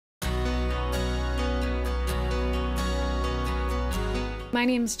My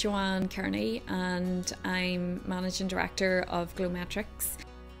name's Joanne Kearney and I'm Managing Director of GlowMetrics.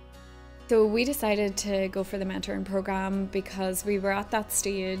 So we decided to go for the mentoring programme because we were at that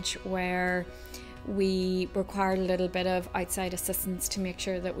stage where we required a little bit of outside assistance to make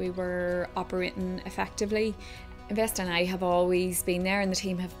sure that we were operating effectively. Invest and I have always been there, and the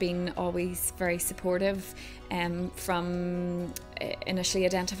team have been always very supportive, from initially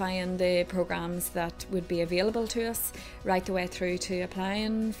identifying the programmes that would be available to us right the way through to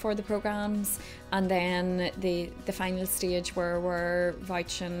applying for the programmes, and then the final stage where we're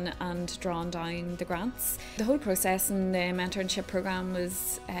vouching and drawing down the grants. The whole process in the mentorship programme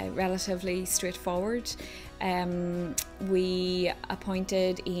was relatively straightforward. We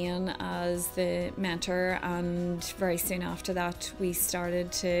appointed Ian as the mentor, and very soon after that we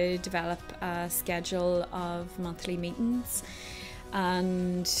started to develop a schedule of monthly meetings.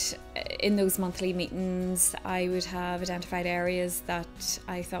 And in those monthly meetings I would have identified areas that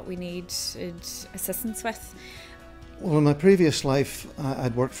I thought we needed assistance with. Well, in my previous life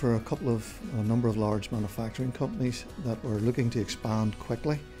I'd worked for a number of large manufacturing companies that were looking to expand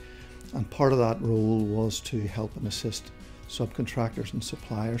quickly, and part of that role was to help and assist subcontractors and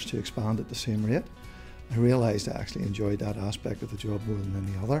suppliers to expand at the same rate. I realised I actually enjoyed that aspect of the job more than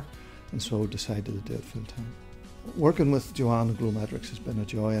any other, and so decided to do it full time. Working with Joanne and GlowMetrics has been a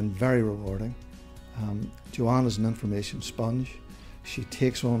joy and very rewarding. Joanne is an information sponge. She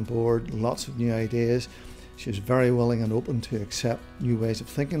takes on board lots of new ideas. She's very willing and open to accept new ways of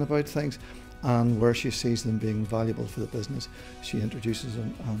thinking about things, and where she sees them being valuable for the business, she introduces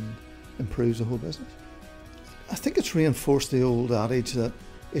them and improves the whole business. I think it's reinforced the old adage that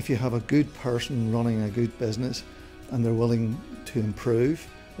if you have a good person running a good business and they're willing to improve,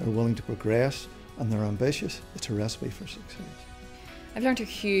 they're willing to progress, and they're ambitious, it's a recipe for success. I've learned a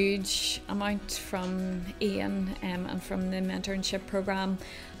huge amount from Ian and from the mentorship programme,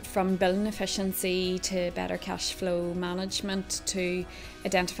 from building efficiency to better cash flow management to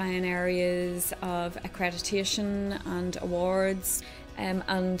identifying areas of accreditation and awards.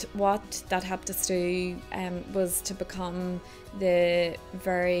 And what that helped us do was to become the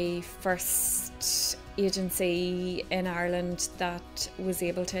very first agency in Ireland that was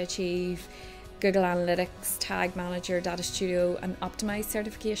able to achieve Google Analytics, Tag Manager, Data Studio and Optimize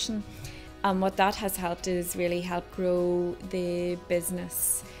certification. And what that has helped is really help grow the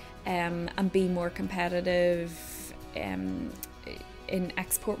business and be more competitive in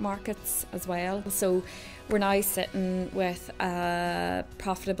export markets as well. So we're now sitting with a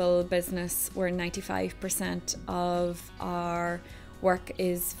profitable business where 95% of our work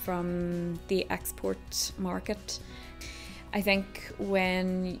is from the export market. I think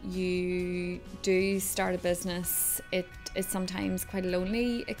when you do start a business, it is sometimes quite a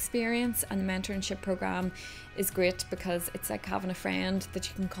lonely experience, and the mentorship programme is great because it's like having a friend that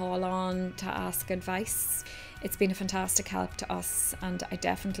you can call on to ask advice. It's been a fantastic help to us, and I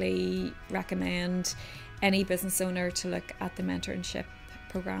definitely recommend any business owner to look at the mentorship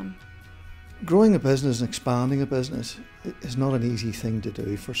programme. Growing a business and expanding a business is not an easy thing to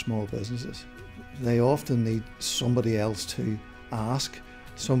do for small businesses. They often need somebody else to ask,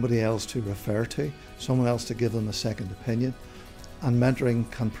 somebody else to refer to, someone else to give them a second opinion, and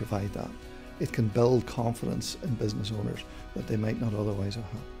mentoring can provide that. It can build confidence in business owners that they might not otherwise have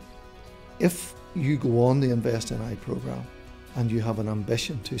had. If you go on the Invest in I programme and you have an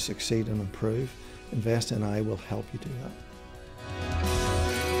ambition to succeed and improve, Invest in I will help you do that.